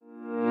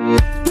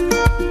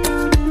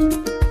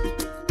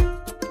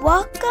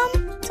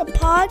Welcome to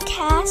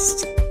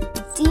podcast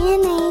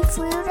DNA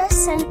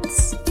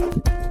Fluorescence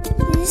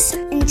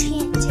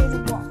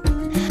Enchanted Walk.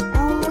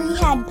 And we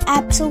had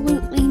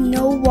absolutely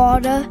no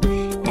water,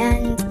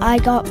 and I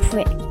got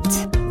pricked.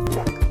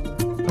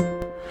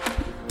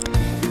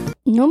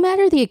 No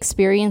matter the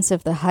experience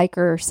of the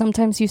hiker,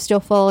 sometimes you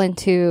still fall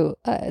into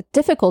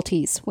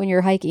difficulties when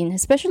you're hiking,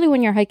 especially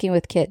when you're hiking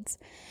with kids.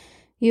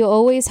 You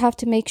always have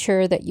to make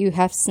sure that you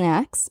have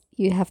snacks,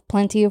 you have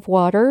plenty of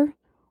water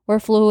or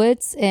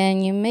fluids,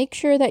 and you make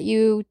sure that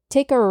you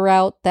take a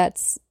route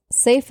that's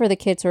safe for the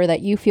kids or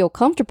that you feel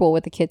comfortable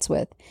with the kids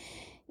with,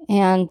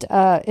 and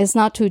is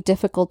not too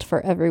difficult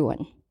for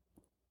everyone.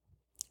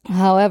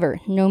 However,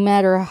 no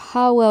matter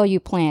how well you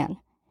plan,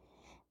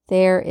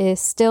 there is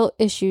still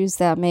issues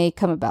that may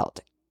come about.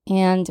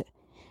 And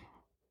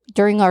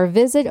during our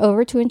visit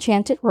over to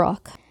Enchanted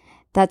Rock,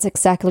 that's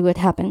exactly what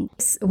happened.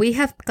 We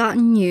have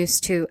gotten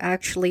used to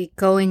actually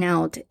going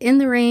out in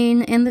the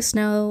rain, in the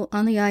snow,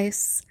 on the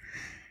ice,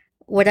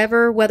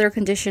 whatever weather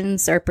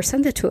conditions are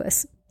presented to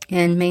us.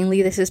 And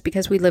mainly this is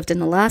because we lived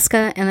in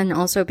Alaska, and then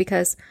also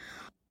because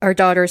our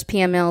daughter's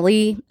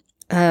PMLE,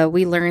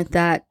 we learned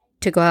that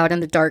to go out in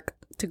the dark,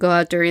 to go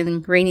out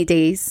during rainy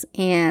days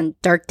and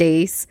dark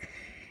days,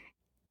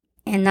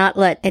 and not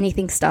let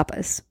anything stop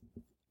us.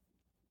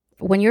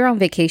 When you're on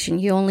vacation,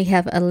 you only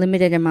have a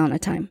limited amount of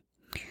time.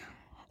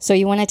 So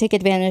you want to take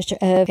advantage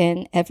of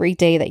every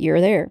day that you're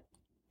there.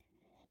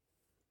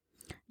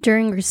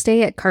 During our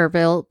stay at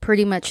Carville,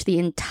 pretty much the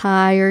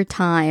entire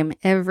time,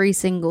 every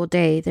single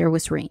day, there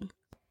was rain.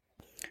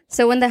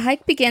 So when the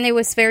hike began, it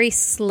was very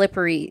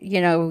slippery.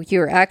 You know,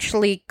 you're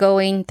actually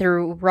going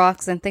through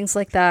rocks and things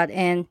like that,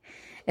 and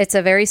it's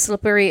a very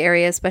slippery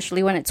area,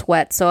 especially when it's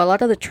wet. So a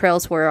lot of the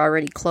trails were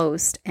already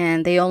closed,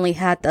 and they only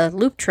had the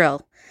loop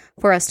trail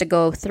for us to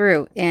go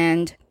through.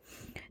 And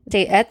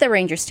at the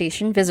ranger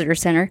station, visitor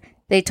center,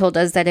 they told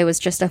us that it was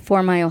just a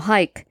 4-mile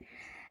hike.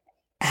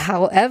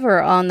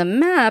 However, on the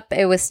map,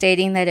 it was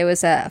stating that it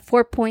was a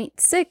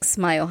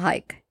 4.6-mile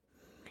hike.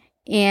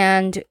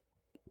 And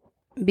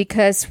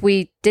because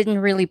we didn't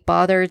really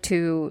bother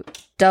to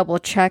double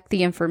check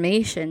the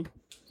information,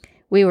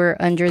 we were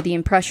under the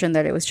impression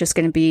that it was just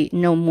going to be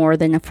no more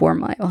than a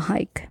 4-mile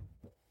hike.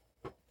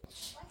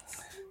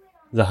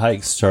 The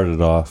hike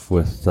started off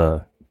with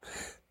a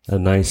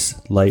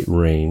nice light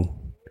rain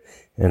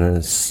and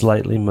a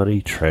slightly muddy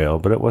trail,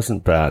 but it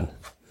wasn't bad.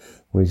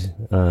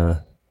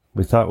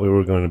 We thought we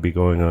were going to be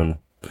going on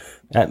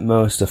at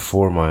most a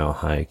 4-mile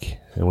hike,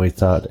 and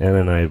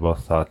Anna and I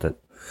both thought that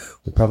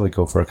we'd probably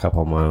go for a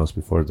couple miles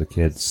before the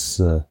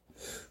kids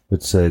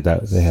would say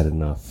that they had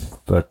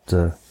enough. But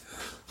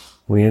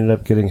we ended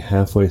up getting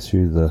halfway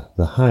through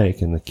the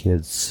hike, and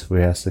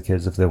we asked the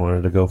kids if they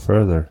wanted to go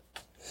further,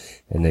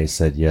 and they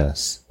said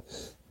yes.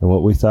 And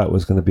what we thought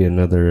was going to be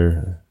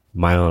another 1.5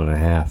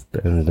 miles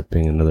ended up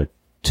being another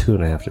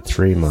 2.5 to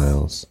 3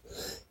 miles.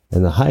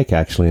 And the hike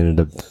actually ended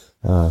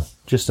up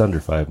just under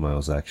 5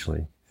 miles,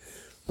 actually.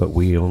 But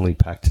we only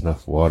packed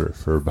enough water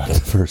for about the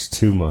first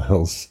 2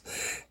 miles.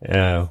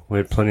 We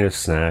had plenty of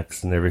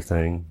snacks and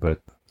everything, but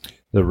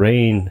the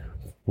rain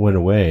went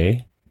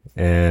away,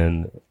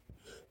 and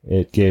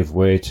it gave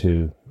way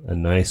to a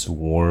nice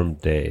warm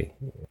day.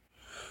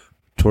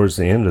 Towards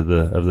the end of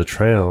the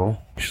trail,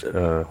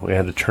 we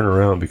had to turn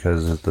around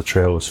because the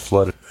trail was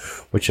flooded,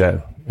 which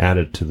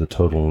added to the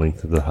total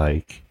length of the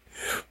hike.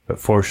 But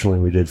fortunately,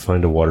 we did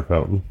find a water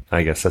fountain.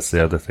 I guess that's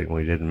the other thing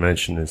we didn't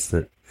mention, is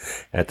that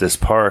at this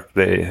park,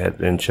 at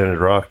Enchanted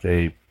Rock,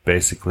 they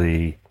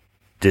basically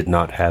did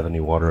not have any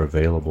water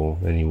available,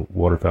 any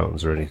water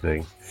fountains or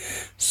anything.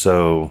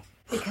 So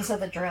Because of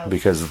the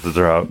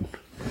drought.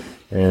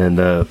 And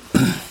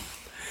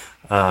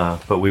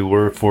but we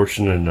were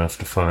fortunate enough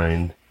to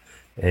find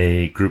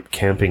a group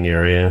camping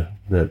area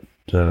that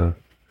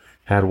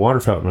had a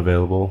water fountain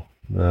available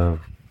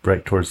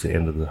right towards the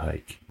end of the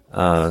hike.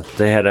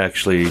 They had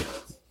actually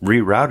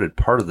rerouted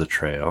part of the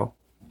trail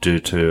due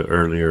to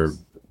earlier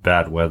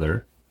bad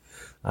weather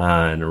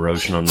and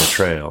erosion on the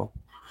trail.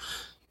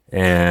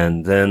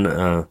 And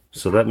then,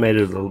 so that made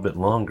it a little bit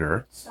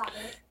longer.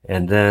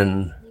 And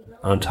then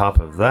on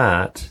top of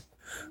that,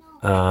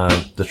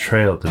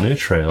 the new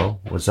trail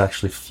was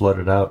actually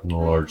flooded out in a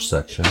large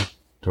section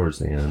towards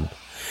the end.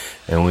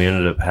 And we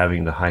ended up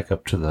having to hike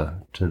up to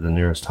the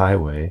nearest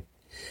highway,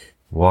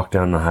 walk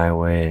down the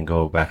highway, and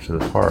go back to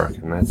the park.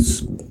 And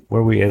that's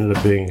where we ended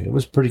up being. It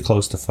was pretty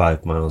close to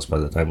 5 miles by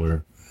the time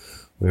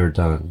we were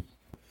done.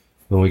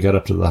 When we got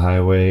up to the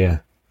highway,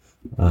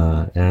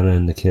 Anna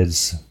and the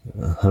kids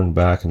hung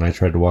back, and I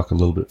tried to walk a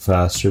little bit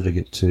faster to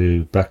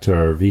get back to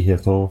our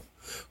vehicle,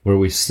 where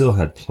we still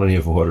had plenty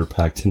of water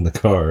packed in the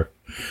car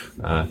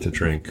to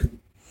drink.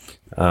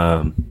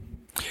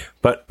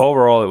 But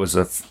overall, it was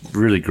a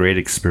really great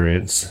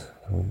experience.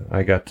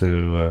 I got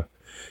to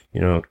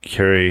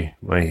carry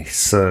my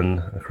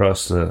son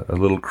across a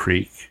little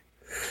creek.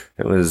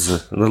 It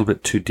was a little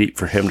bit too deep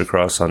for him to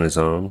cross on his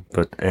own,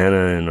 but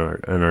Anna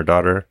and our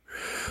daughter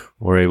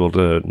were able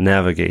to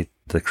navigate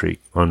the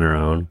creek on their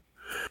own.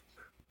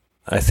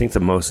 I think the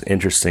most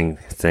interesting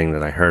thing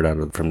that I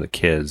heard from the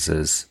kids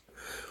is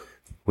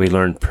we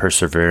learned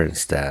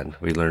perseverance, Dad.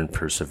 We learned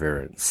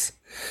perseverance.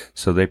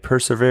 So they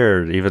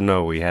persevered even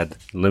though we had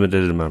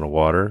limited amount of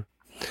water.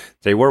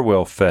 They were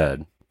well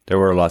fed. There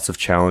were lots of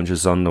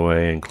challenges on the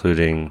way,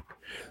 including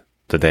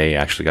the day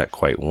actually got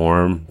quite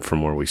warm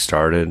from where we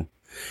started.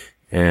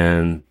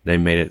 And they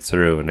made it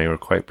through, and they were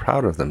quite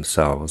proud of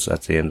themselves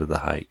at the end of the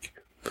hike.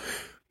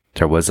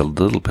 There was a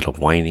little bit of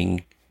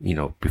whining,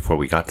 before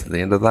we got to the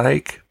end of the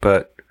hike,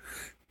 but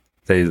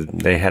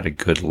they had a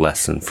good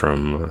lesson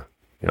from,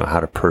 how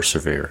to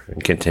persevere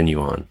and continue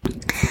on.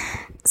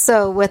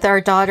 So with our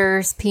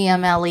daughter's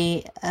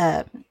PMLE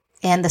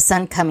and the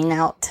sun coming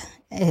out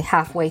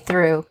halfway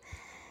through,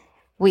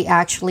 we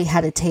actually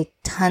had to take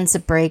tons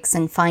of breaks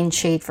and find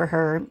shade for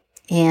her,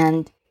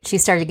 and she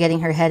started getting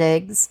her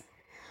headaches.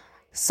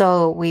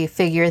 So we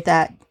figured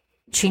that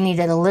she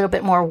needed a little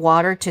bit more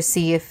water to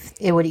see if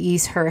it would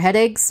ease her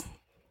headaches.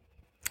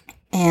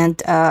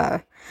 And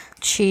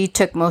she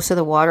took most of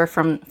the water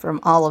from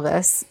all of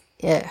us,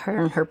 her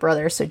and her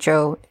brother. So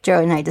Joe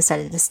and I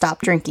decided to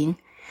stop drinking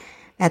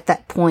at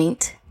that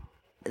point.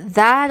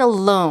 That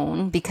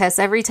alone, because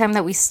every time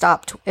that we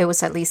stopped, it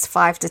was at least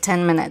 5 to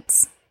 10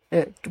 minutes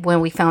when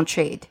we found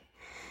shade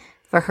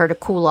for her to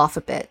cool off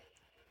a bit.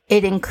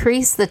 It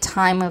increased the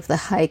time of the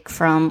hike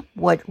from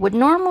what would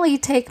normally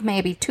take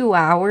maybe 2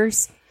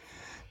 hours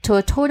to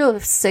a total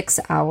of 6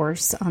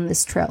 hours on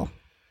this trail.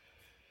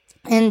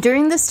 And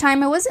during this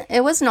time,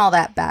 it wasn't all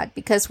that bad,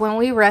 because when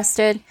we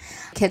rested,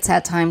 kids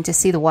had time to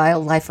see the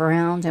wildlife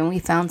around, and we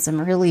found some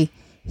really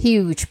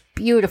huge,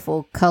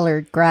 beautiful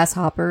colored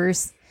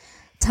grasshoppers,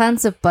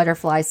 tons of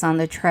butterflies on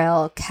the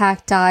trail,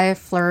 cacti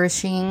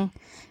flourishing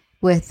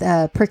with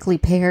prickly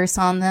pears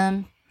on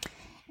them,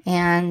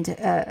 and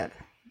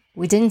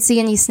we didn't see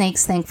any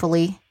snakes,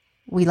 thankfully.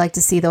 We like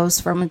to see those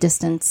from a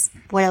distance.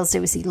 What else did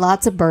we see?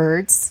 Lots of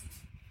birds.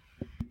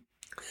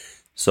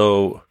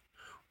 So,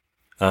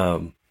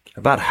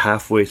 about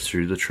halfway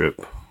through the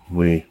trip,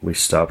 we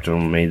stopped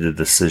and made the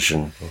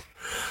decision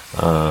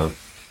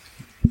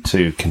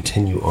to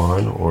continue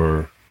on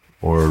or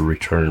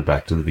return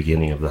back to the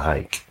beginning of the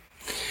hike.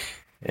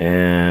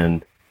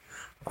 And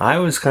I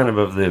was kind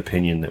of the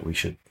opinion that we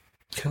should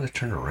kind of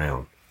turn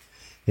around.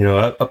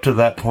 Up to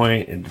that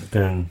point, it had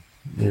been,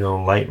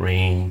 light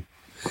rain.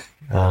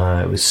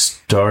 It was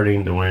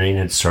starting, the rain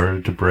had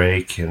started to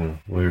break, and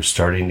we were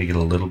starting to get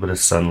a little bit of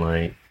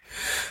sunlight.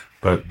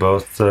 But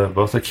both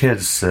the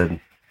kids said,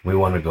 we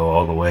want to go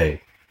all the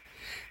way.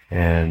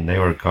 And they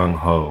were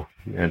gung-ho.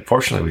 And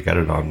fortunately, we got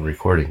it on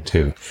recording,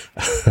 too.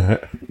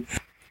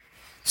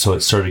 So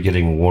it started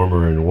getting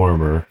warmer and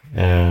warmer.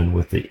 And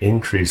with the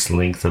increased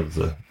length of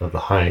the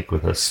hike,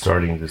 with us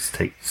starting to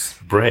take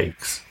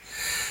breaks,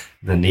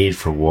 the need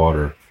for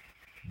water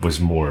was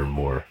more and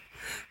more.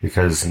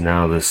 Because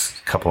now this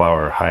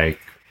couple-hour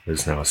hike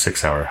is now a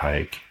 6-hour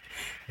hike.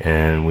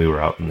 And we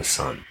were out in the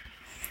sun.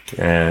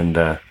 And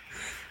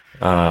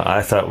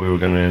I thought we were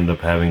going to end up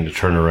having to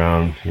turn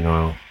around,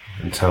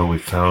 until we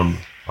found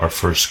our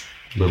first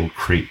little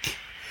creek.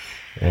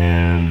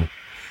 And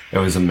it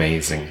was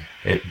amazing.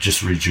 It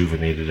just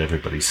rejuvenated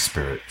everybody's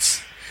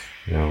spirits.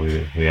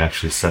 We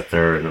actually sat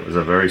there, and it was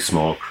a very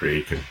small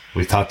creek. And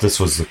we thought this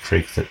was the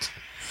creek that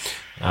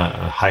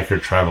a hiker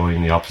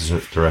traveling the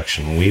opposite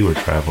direction we were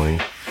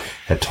traveling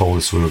had told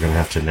us we were going to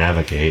have to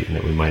navigate, and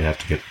that we might have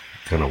to get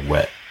kind of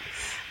wet.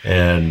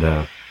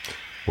 And,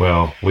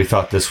 we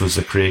thought this was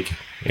the creek.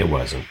 It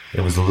wasn't.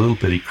 It was a little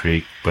bitty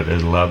creek, but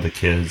it allowed the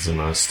kids and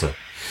us to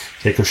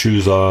take our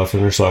shoes off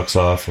and our socks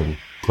off and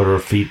put our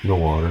feet in the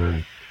water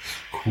and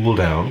cool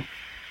down.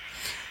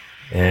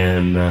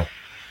 And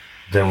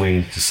then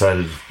we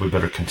decided we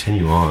better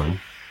continue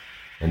on.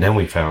 And then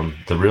we found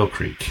the real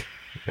creek.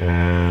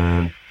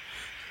 And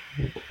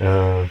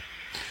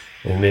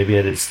maybe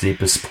at its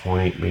deepest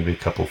point, maybe a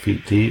couple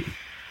feet deep.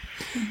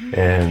 Mm-hmm.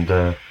 And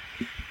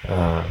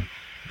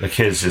the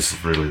kids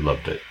just really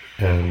loved it.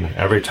 And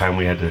every time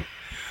we had to,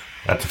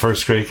 at the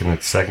first creek and at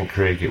the second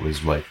creek, it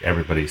was like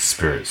everybody's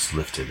spirits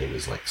lifted. It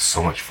was like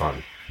so much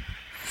fun.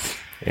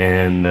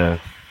 And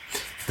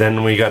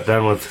then we got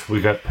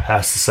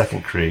past the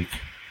second creek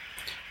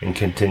and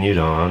continued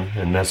on.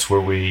 And that's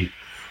where we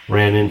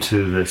ran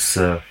into this,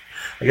 I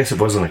guess it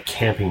wasn't a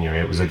camping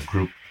area. It was a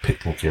group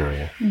picnic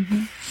area.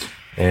 Mm-hmm.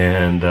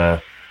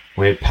 And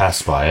we had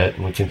passed by it,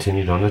 and we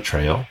continued on the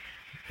trail.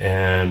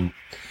 And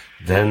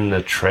then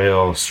the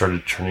trail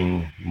started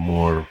turning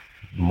more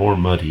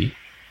muddy.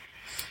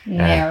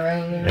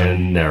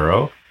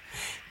 Narrow.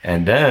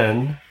 And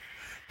then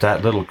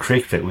that little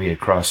creek that we had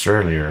crossed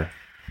earlier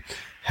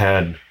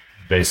had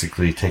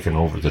basically taken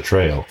over the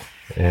trail.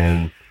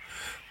 And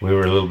we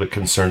were a little bit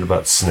concerned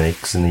about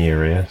snakes in the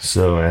area.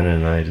 So Anna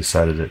and I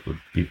decided it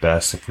would be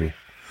best if we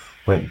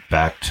went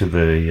back to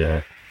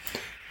the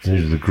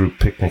group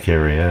picnic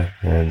area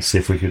and see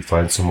if we could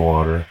find some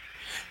water.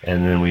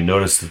 And then we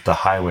noticed that the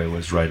highway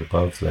was right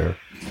above there.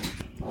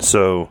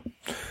 So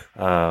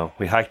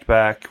we hiked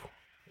back.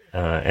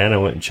 Anna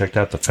went and checked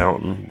out the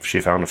fountain.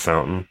 She found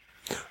a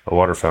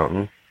water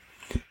fountain.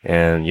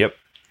 And yep,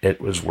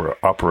 were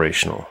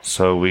operational.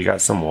 So we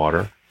got some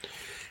water,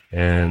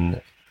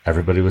 and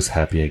everybody was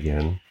happy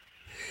again.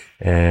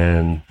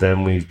 And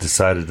then we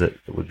decided that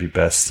it would be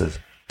best to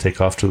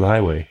take off to the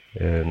highway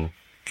and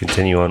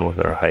continue on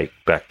with our hike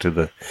back to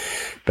the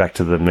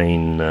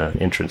main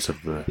entrance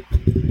of the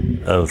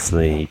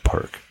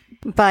park.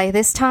 By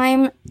this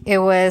time, it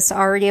was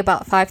already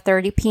about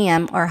 5:30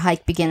 p.m. Our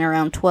hike began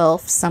around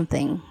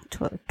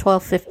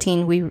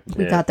 12:15. We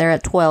got there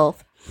at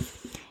 12.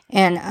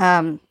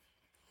 And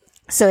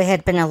so it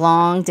had been a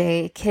long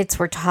day. Kids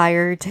were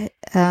tired.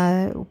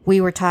 We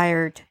were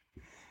tired.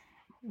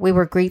 We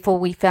were grateful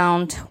we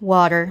found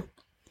water.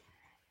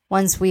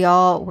 Once we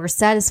all were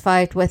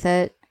satisfied with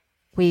it,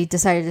 we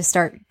decided to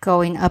start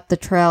going up the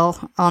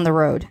trail on the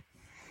road.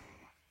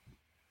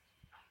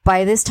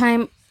 By this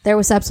time, there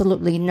was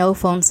absolutely no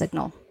phone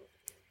signal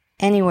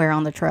anywhere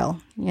on the trail,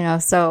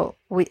 so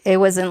it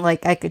wasn't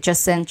like I could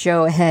just send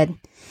Joe ahead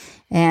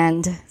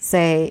and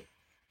say,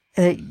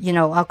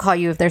 I'll call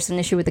you if there's an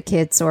issue with the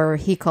kids, or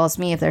he calls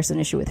me if there's an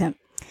issue with him.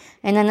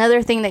 And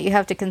another thing that you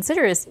have to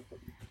consider is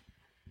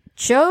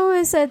Joe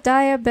is a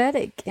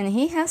diabetic, and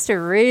he has to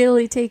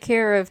really take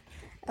care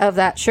of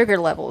that sugar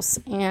levels.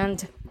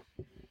 And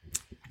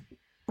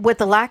with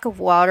the lack of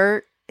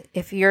water,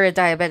 if you're a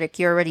diabetic,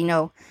 you already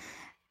know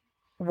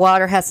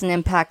water has an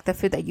impact. The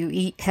food that you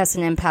eat has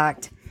an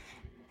impact.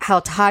 How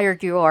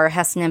tired you are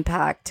has an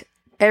impact.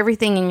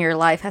 Everything in your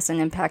life has an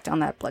impact on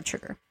that blood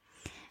sugar.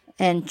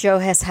 And Joe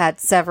has had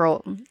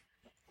several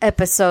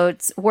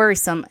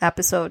worrisome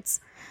episodes.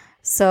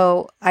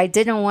 So I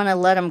didn't want to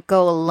let him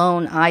go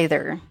alone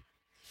either,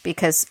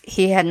 because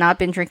he had not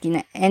been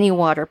drinking any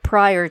water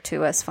prior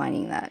to us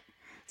finding that.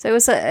 So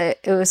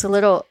it was a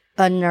little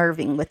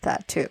unnerving with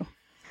that too.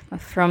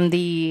 From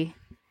the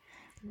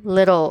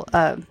little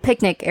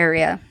picnic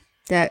area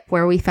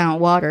where we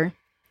found water,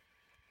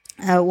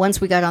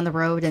 once we got on the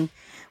road and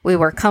we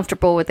were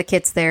comfortable with the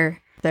kids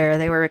there,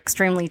 they were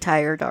extremely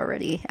tired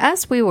already,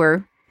 as we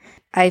were.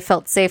 I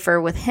felt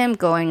safer with him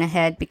going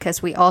ahead because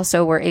we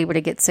also were able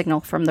to get signal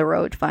from the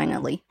road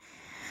finally.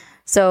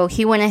 So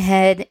he went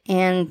ahead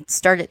and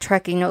started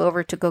trekking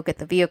over to go get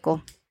the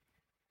vehicle.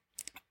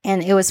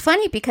 And it was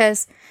funny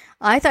because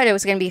I thought it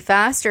was going to be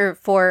faster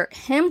for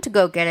him to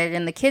go get it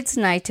and the kids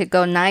and I to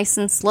go nice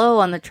and slow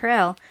on the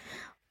trail.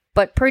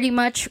 But pretty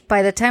much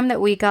by the time that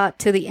we got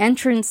to the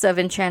entrance of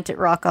Enchanted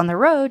Rock on the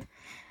road,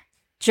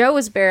 Joe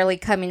was barely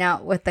coming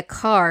out with the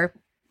car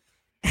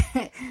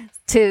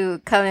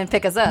to come and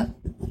pick us up.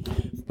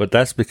 But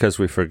that's because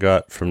we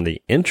forgot from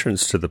the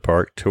entrance to the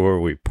park to where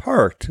we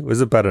parked, it was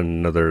about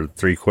another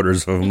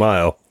 3/4 of a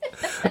mile.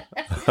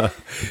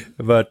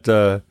 But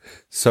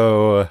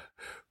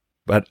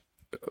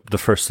the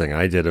first thing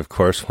I did, of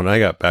course, when I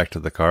got back to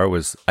the car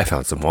was I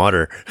found some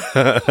water.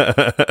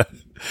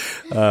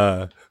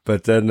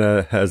 But then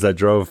as I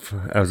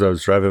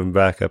was driving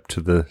back up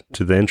to the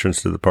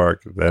entrance to the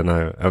park, then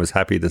I was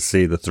happy to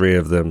see the three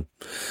of them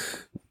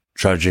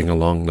trudging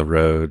along the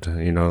road.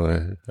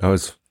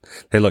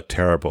 They looked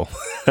terrible.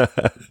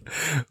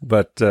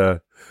 But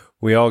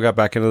we all got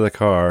back into the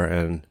car,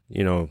 and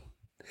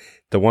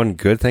the one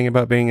good thing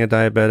about being a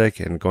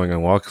diabetic and going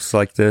on walks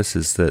like this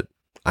is that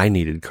I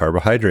needed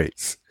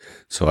carbohydrates,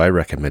 so I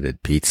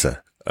recommended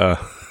pizza.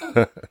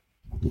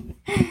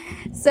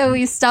 So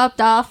we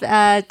stopped off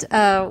at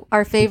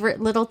our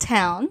favorite little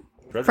town,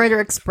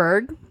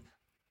 Fredericksburg.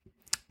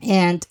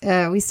 And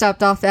we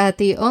stopped off at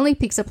the only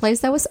pizza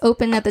place that was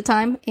open at the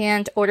time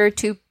and ordered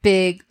 2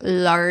 big,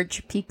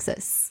 large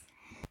pizzas.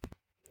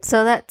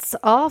 So that's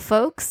all,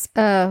 folks.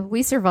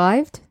 We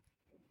survived.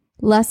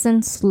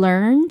 Lessons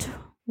learned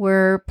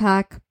were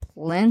pack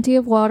plenty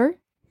of water,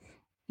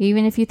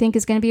 even if you think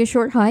it's going to be a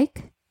short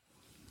hike.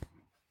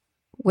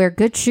 Wear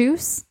good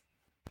shoes.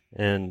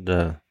 And,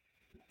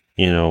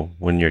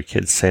 when your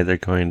kids say they're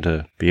going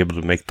to be able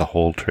to make the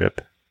whole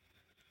trip,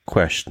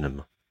 question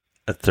them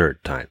a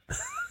third time.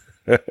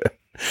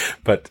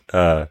 But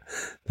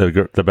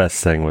the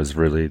best thing was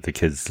really the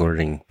kids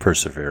learning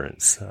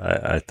perseverance.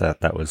 I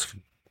thought that was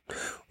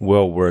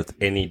well worth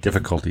any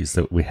difficulties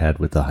that we had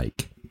with the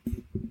hike.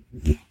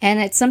 And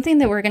it's something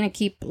that we're going to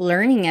keep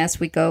learning as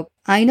we go.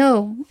 I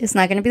know it's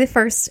not going to be the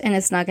first and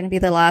it's not going to be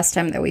the last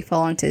time that we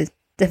fall into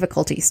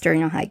difficulties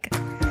during a hike.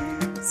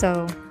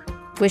 So,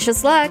 wish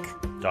us luck.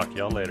 Talk to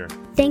y'all later.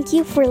 Thank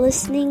you for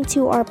listening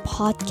to our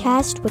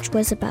podcast, which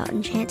was about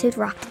Enchanted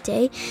Rock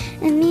today,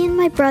 and me and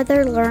my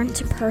brother learned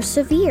to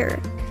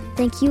persevere.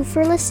 Thank you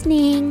for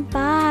listening.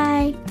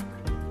 Bye.